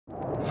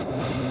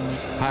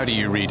How do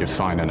you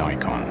redefine an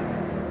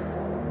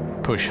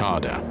icon? Push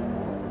harder.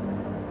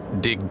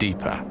 Dig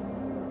deeper.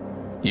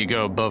 You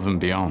go above and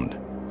beyond.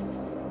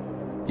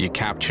 You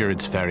capture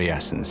its very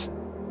essence.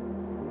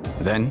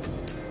 Then,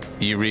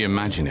 you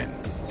reimagine it.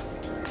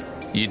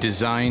 You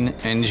design,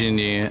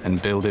 engineer,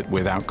 and build it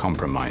without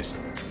compromise.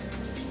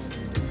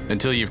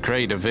 Until you've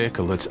created a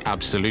vehicle that's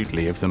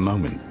absolutely of the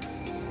moment.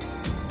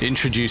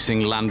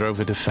 Introducing Land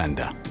Rover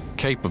Defender,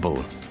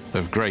 capable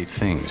of great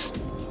things.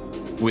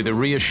 With a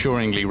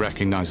reassuringly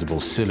recognizable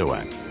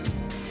silhouette,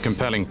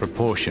 compelling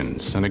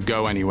proportions, and a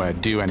go-anywhere,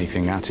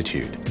 do-anything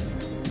attitude.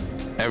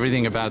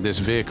 Everything about this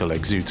vehicle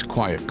exudes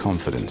quiet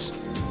confidence.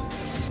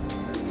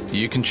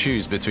 You can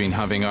choose between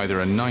having either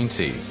a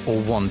 90 or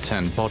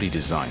 110 body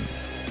design.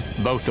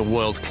 Both are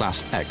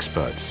world-class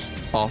experts,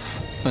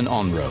 off and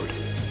on-road.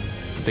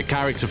 The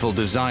characterful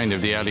design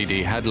of the LED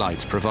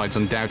headlights provides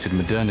undoubted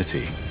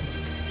modernity.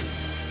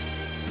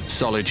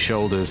 Solid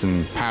shoulders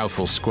and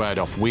powerful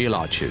squared-off wheel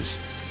arches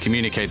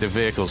communicate the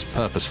vehicle's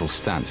purposeful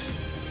stance.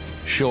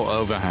 Short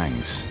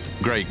overhangs,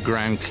 great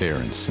ground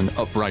clearance, and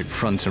upright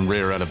front and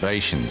rear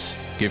elevations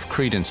give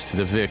credence to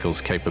the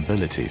vehicle's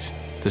capabilities.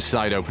 The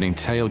side-opening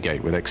tailgate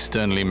with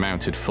externally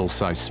mounted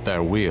full-size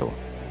spare wheel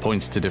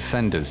points to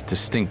Defender's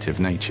distinctive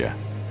nature.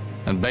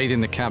 And bathing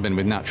the cabin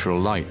with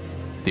natural light,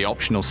 the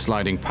optional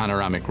sliding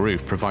panoramic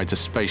roof provides a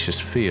spacious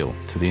feel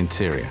to the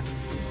interior.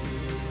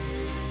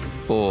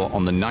 Or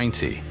on the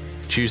 90,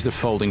 choose the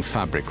folding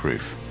fabric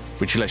roof,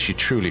 which lets you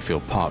truly feel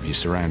part of your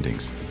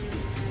surroundings.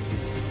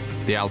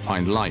 The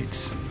Alpine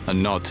lights, a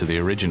nod to the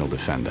original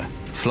Defender,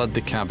 flood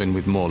the cabin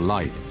with more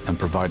light and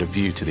provide a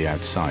view to the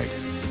outside.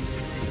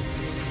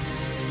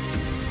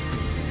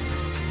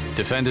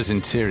 Defender's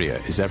interior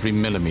is every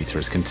millimeter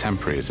as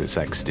contemporary as its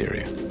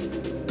exterior.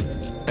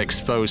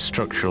 Exposed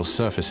structural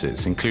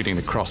surfaces, including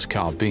the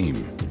cross-car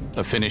beam,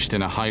 are finished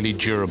in a highly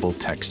durable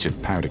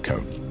textured powder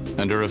coat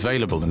and are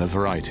available in a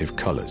variety of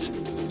colors.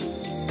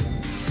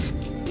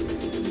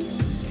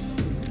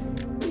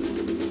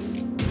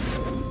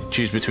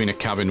 Choose between a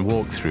cabin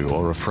walkthrough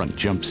or a front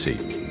jump seat.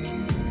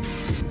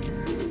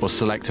 Or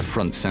select a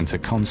front center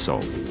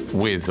console,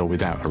 with or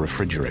without a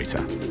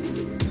refrigerator.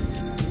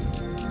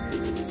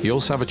 You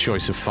also have a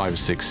choice of 5 or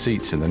 6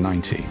 seats in the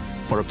 90,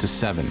 or up to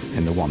 7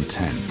 in the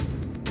 110.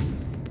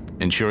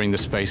 Ensuring the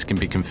space can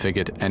be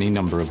configured any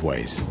number of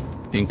ways,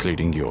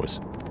 including yours.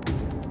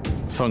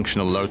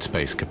 Functional load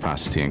space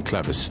capacity and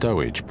clever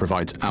stowage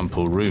provides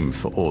ample room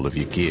for all of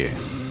your gear.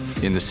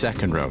 In the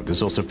second row,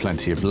 there's also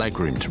plenty of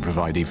legroom to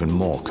provide even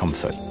more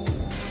comfort.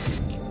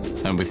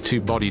 And with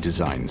 2 body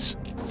designs,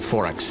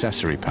 4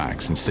 accessory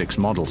packs, and 6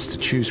 models to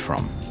choose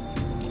from,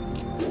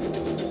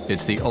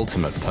 it's the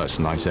ultimate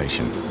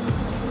personalization.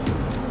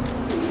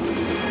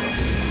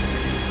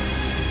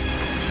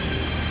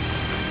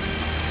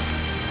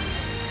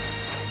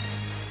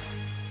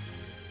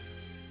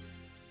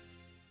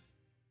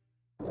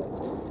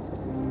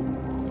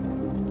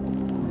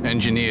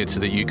 Engineered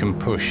so that you can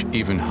push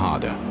even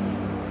harder.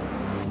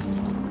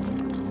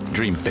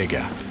 Dream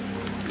bigger.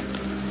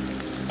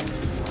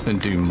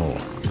 And do more.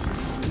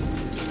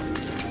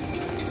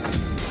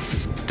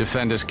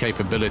 Defender's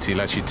capability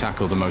lets you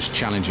tackle the most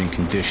challenging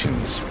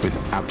conditions with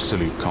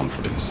absolute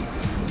confidence.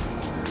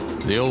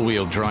 The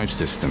all-wheel drive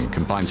system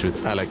combines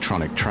with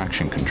electronic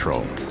traction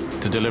control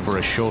to deliver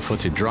a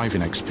sure-footed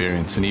driving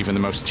experience in even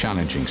the most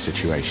challenging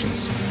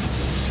situations.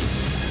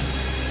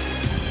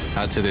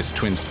 Add to this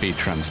twin-speed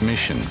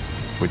transmission,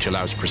 which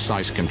allows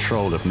precise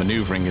control of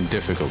maneuvering in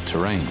difficult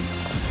terrain,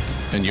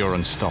 and you're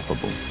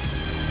unstoppable.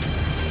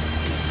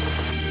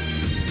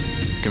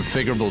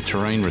 Configurable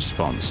terrain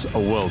response, a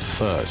world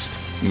first,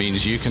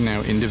 means you can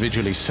now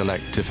individually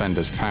select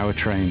Defender's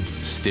powertrain,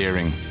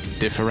 steering,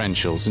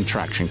 differentials, and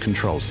traction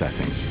control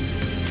settings.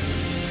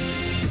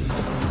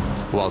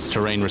 Whilst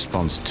Terrain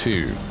Response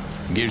 2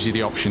 gives you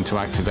the option to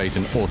activate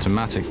an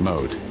automatic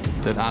mode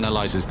that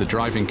analyzes the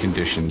driving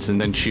conditions and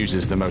then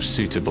chooses the most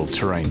suitable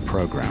terrain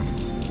program.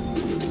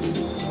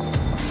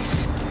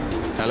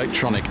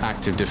 Electronic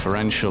active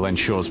differential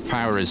ensures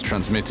power is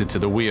transmitted to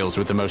the wheels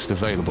with the most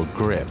available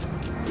grip.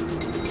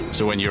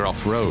 So when you're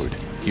off-road,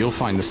 you'll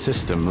find the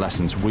system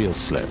lessens wheel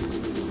slip.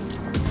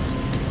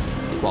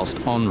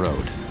 Whilst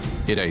on-road,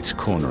 it aids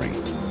cornering.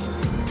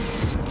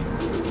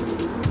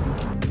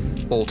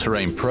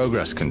 All-terrain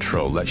progress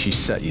control lets you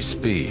set your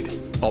speed,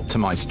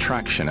 optimize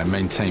traction, and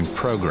maintain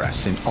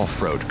progress in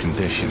off-road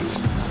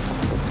conditions.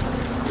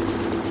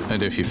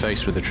 And if you're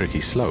faced with a tricky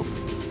slope,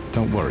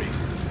 don't worry.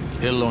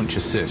 Hill launch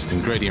assist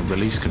and gradient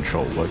release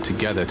control work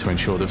together to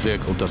ensure the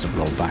vehicle doesn't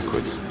roll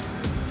backwards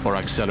or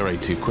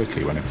accelerate too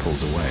quickly when it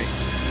pulls away.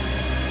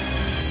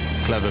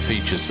 Clever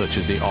features such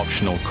as the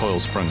optional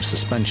coil-sprung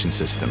suspension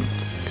system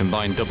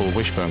combine double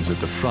wishbones at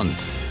the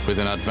front with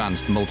an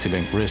advanced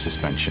multi-link rear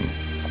suspension,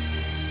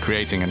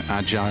 creating an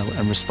agile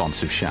and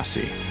responsive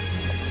chassis.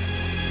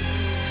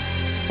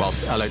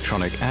 Whilst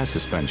electronic air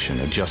suspension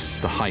adjusts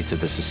the height of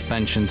the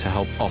suspension to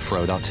help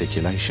off-road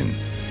articulation,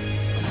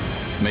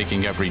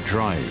 making every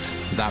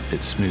drive that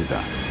bit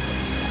smoother.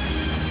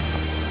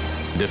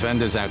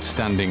 Defender's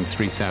outstanding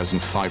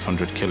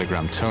 3,500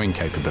 kilogram towing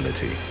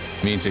capability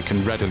means it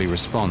can readily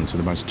respond to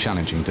the most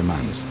challenging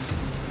demands.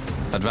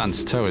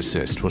 Advanced tow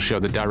assist will show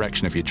the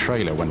direction of your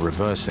trailer when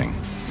reversing,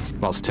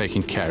 whilst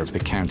taking care of the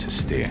counter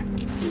steer.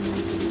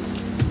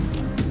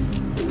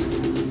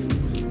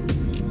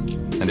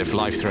 And if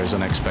life throws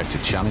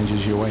unexpected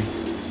challenges your way,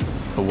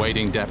 a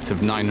wading depth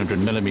of 900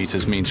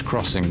 millimeters means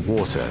crossing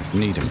water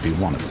needn't be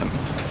one of them.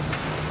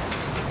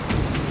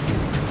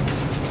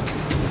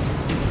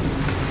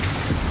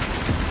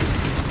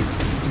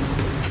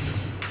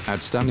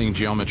 Outstanding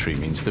geometry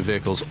means the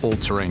vehicle's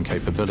all-terrain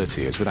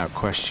capability is without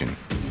question,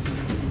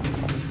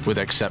 with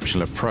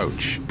exceptional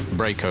approach,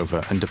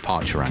 breakover and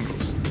departure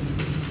angles.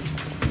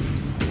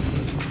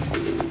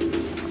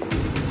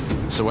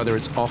 So whether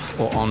it's off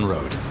or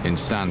on-road, in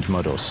sand,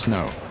 mud or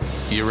snow,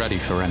 you're ready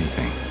for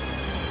anything.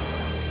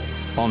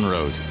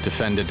 On-road,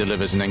 Defender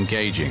delivers an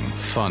engaging,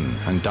 fun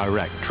and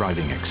direct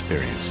driving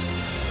experience.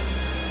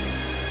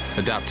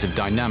 Adaptive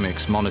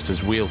Dynamics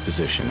monitors wheel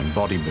position and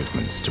body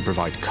movements to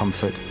provide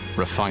comfort,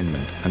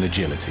 refinement and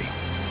agility.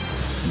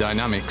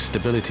 Dynamic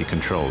stability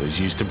control is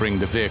used to bring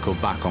the vehicle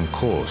back on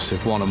course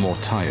if one or more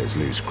tires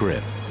lose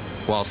grip,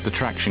 whilst the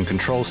traction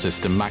control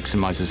system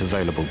maximizes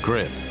available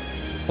grip,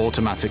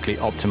 automatically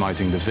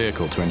optimizing the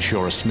vehicle to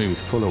ensure a smooth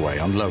pull-away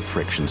on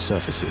low-friction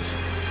surfaces.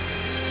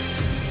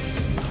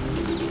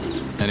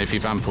 And if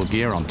you've ample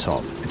gear on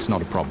top, it's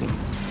not a problem.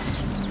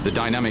 The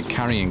dynamic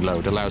carrying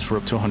load allows for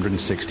up to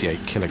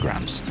 168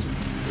 kilograms.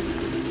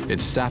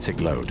 Its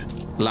static load,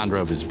 Land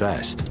Rover's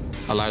best,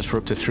 allows for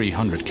up to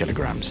 300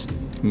 kilograms,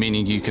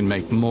 meaning you can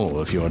make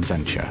more of your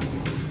adventure.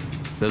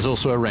 There's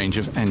also a range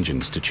of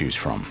engines to choose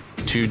from,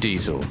 2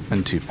 diesel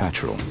and 2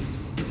 petrol.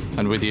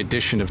 And with the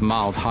addition of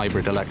mild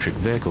hybrid electric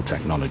vehicle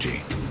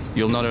technology,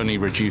 you'll not only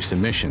reduce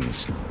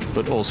emissions,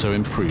 but also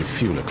improve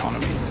fuel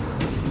economy.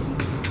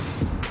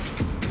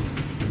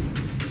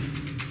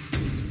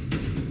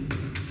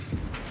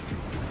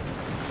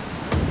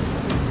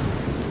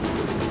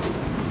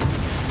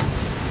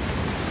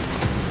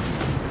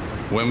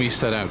 When we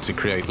set out to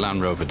create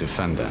Land Rover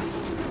Defender,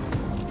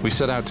 we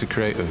set out to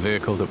create a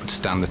vehicle that would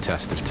stand the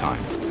test of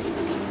time,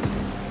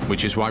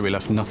 which is why we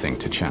left nothing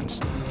to chance.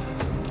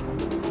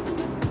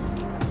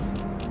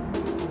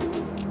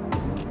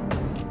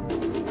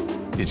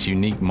 Its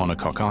unique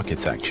monocoque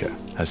architecture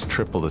has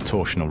triple the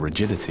torsional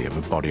rigidity of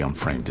a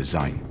body-on-frame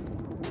design.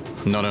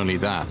 Not only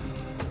that,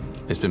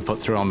 it's been put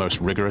through our most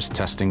rigorous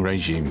testing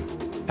regime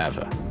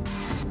ever.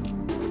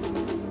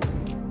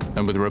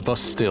 And with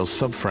robust steel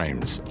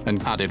subframes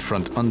and added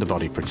front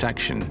underbody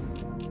protection,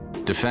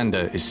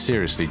 Defender is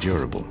seriously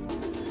durable.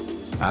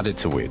 Added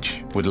to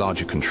which, with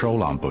larger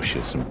control arm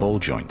bushes and ball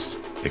joints,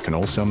 it can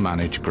also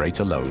manage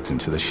greater loads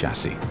into the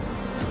chassis.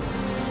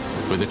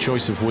 With a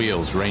choice of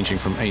wheels ranging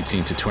from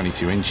 18 to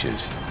 22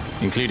 inches,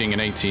 including an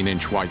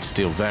 18-inch white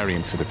steel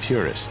variant for the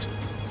purist,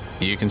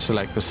 you can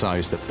select the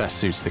size that best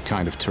suits the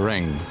kind of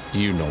terrain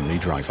you normally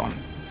drive on.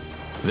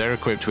 They're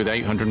equipped with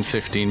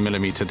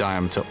 815mm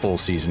diameter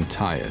all-season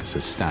tires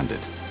as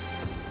standard.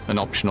 An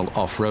optional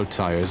off-road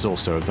tire is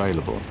also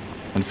available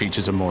and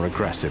features a more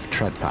aggressive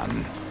tread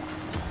pattern.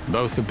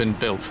 Both have been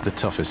built for the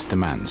toughest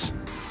demands.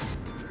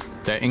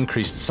 Their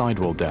increased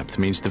sidewall depth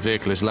means the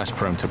vehicle is less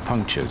prone to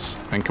punctures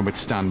and can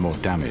withstand more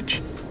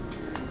damage.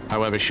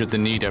 However, should the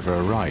need ever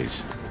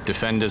arise,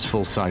 Defender's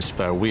full-size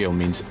spare wheel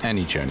means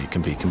any journey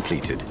can be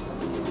completed.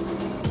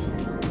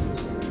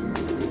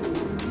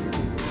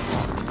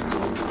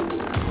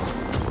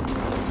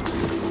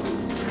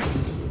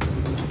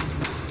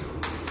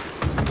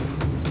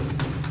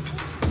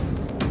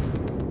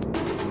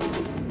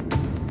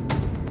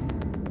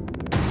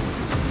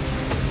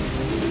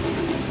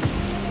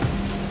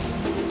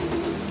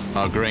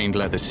 Our grained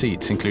leather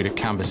seats include a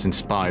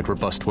canvas-inspired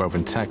robust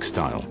woven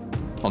textile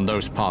on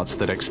those parts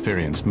that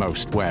experience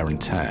most wear and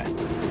tear.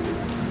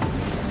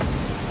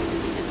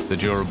 The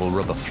durable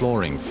rubber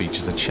flooring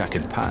features a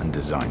checkered pattern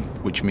design,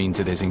 which means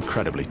it is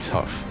incredibly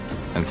tough,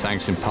 and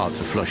thanks in part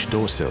to flush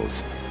door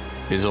sills,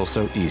 is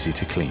also easy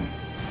to clean.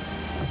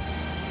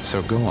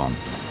 So go on,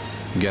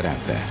 get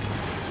out there.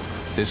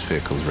 This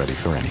vehicle's ready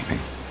for anything.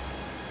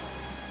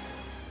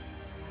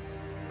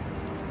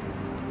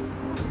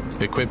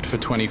 Equipped for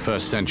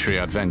 21st century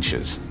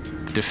adventures,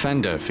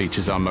 Defender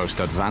features our most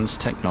advanced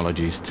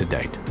technologies to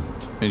date,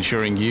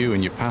 ensuring you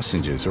and your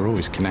passengers are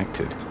always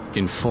connected,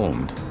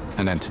 informed,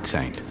 and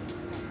entertained.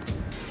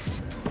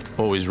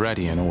 Always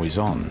ready and always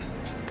on,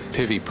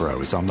 Pivi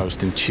Pro is our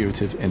most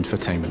intuitive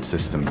infotainment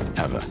system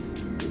ever.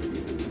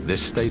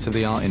 This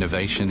state-of-the-art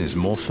innovation is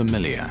more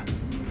familiar,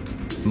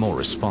 more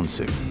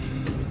responsive,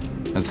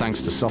 and thanks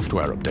to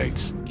software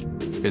updates,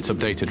 it's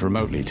updated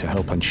remotely to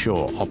help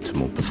ensure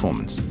optimal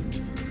performance.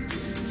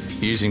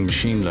 Using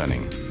machine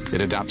learning,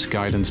 it adapts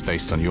guidance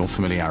based on your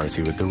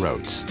familiarity with the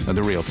roads and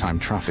the real-time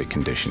traffic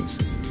conditions.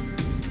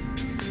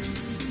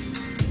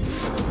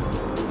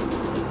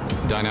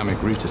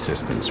 Dynamic route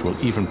assistance will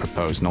even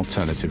propose an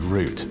alternative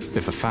route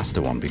if a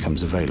faster one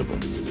becomes available.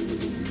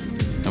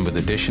 And with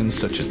additions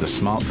such as the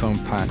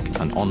smartphone pack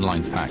and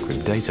online pack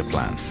with data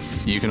plan,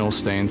 You can all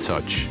stay in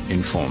touch,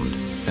 informed,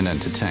 and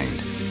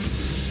entertained,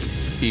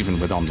 even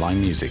with online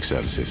music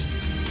services.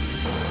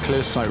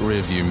 ClearSight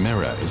Rearview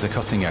Mirror is a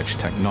cutting-edge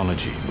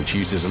technology which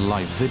uses a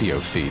live video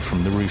feed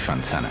from the roof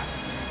antenna.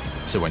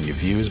 So when your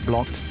view is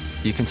blocked,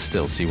 you can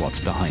still see what's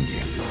behind you.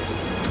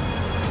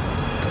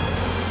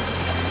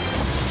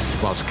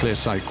 Whilst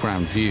ClearSight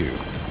Ground View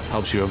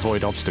helps you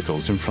avoid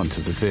obstacles in front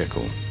of the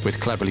vehicle with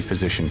cleverly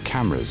positioned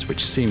cameras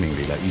which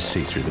seemingly let you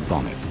see through the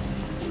bonnet.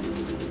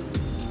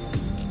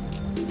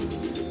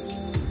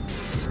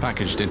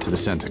 Packaged into the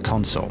center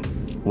console,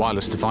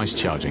 wireless device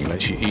charging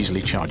lets you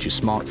easily charge your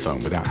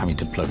smartphone without having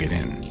to plug it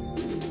in,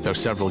 though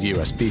several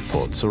USB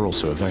ports are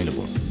also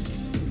available.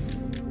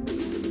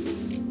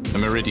 A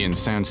Meridian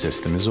sound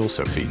system is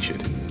also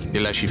featured.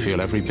 It lets you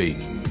feel every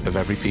beat of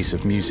every piece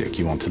of music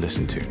you want to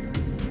listen to.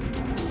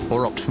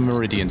 Or opt for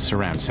Meridian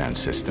surround sound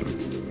system,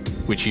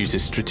 which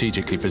uses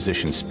strategically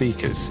positioned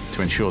speakers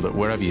to ensure that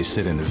wherever you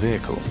sit in the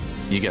vehicle,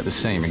 you get the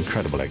same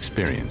incredible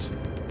experience.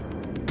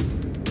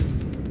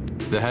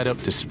 The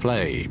head-up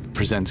display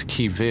presents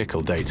key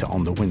vehicle data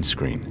on the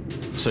windscreen,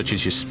 such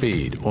as your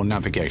speed or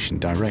navigation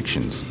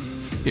directions.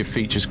 It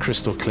features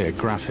crystal clear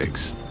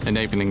graphics,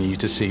 enabling you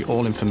to see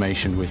all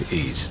information with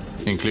ease,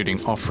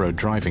 including off-road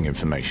driving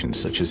information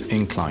such as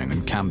incline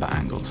and camber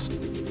angles.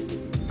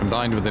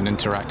 Combined with an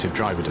interactive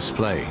driver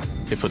display,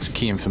 it puts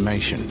key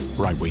information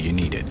right where you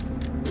need it.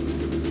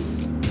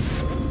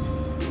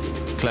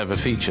 Clever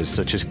features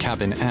such as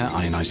cabin air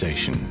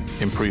ionization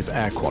improve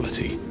air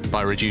quality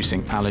by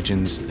reducing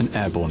allergens and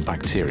airborne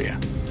bacteria.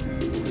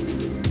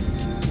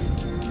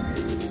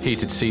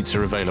 Heated seats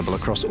are available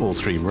across all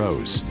 3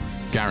 rows,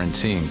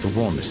 guaranteeing the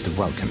warmest of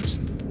welcomes.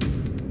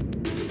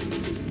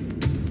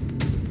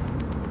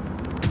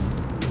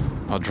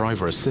 Our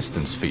driver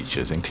assistance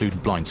features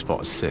include blind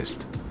spot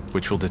assist,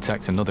 which will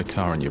detect another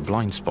car in your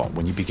blind spot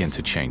when you begin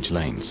to change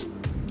lanes.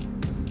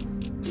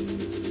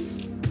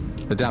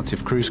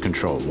 Adaptive cruise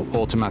control will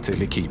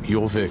automatically keep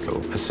your vehicle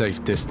a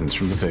safe distance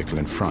from the vehicle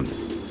in front,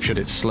 should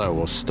it slow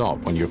or stop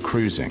when you're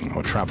cruising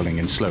or traveling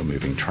in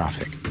slow-moving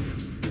traffic.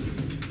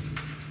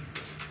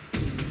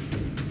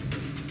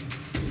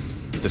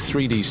 The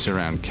 3D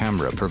surround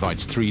camera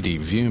provides 3D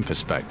viewing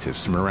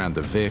perspectives from around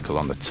the vehicle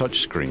on the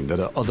touchscreen that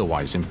are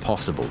otherwise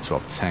impossible to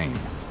obtain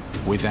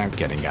without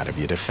getting out of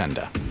your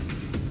Defender.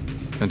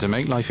 And to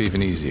make life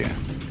even easier,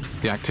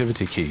 the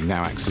activity key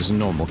now acts as a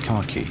normal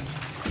car key,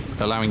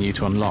 allowing you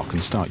to unlock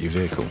and start your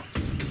vehicle.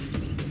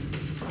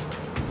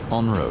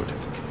 On-road,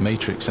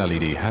 matrix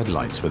LED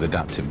headlights with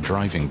adaptive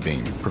driving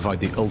beam provide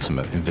the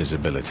ultimate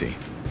invisibility,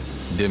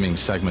 dimming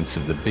segments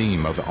of the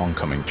beam over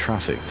oncoming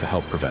traffic to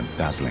help prevent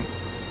dazzling.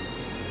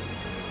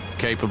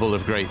 Capable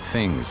of great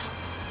things,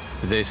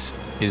 this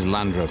is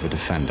Land Rover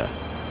Defender.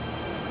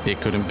 It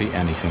couldn't be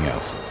anything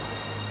else.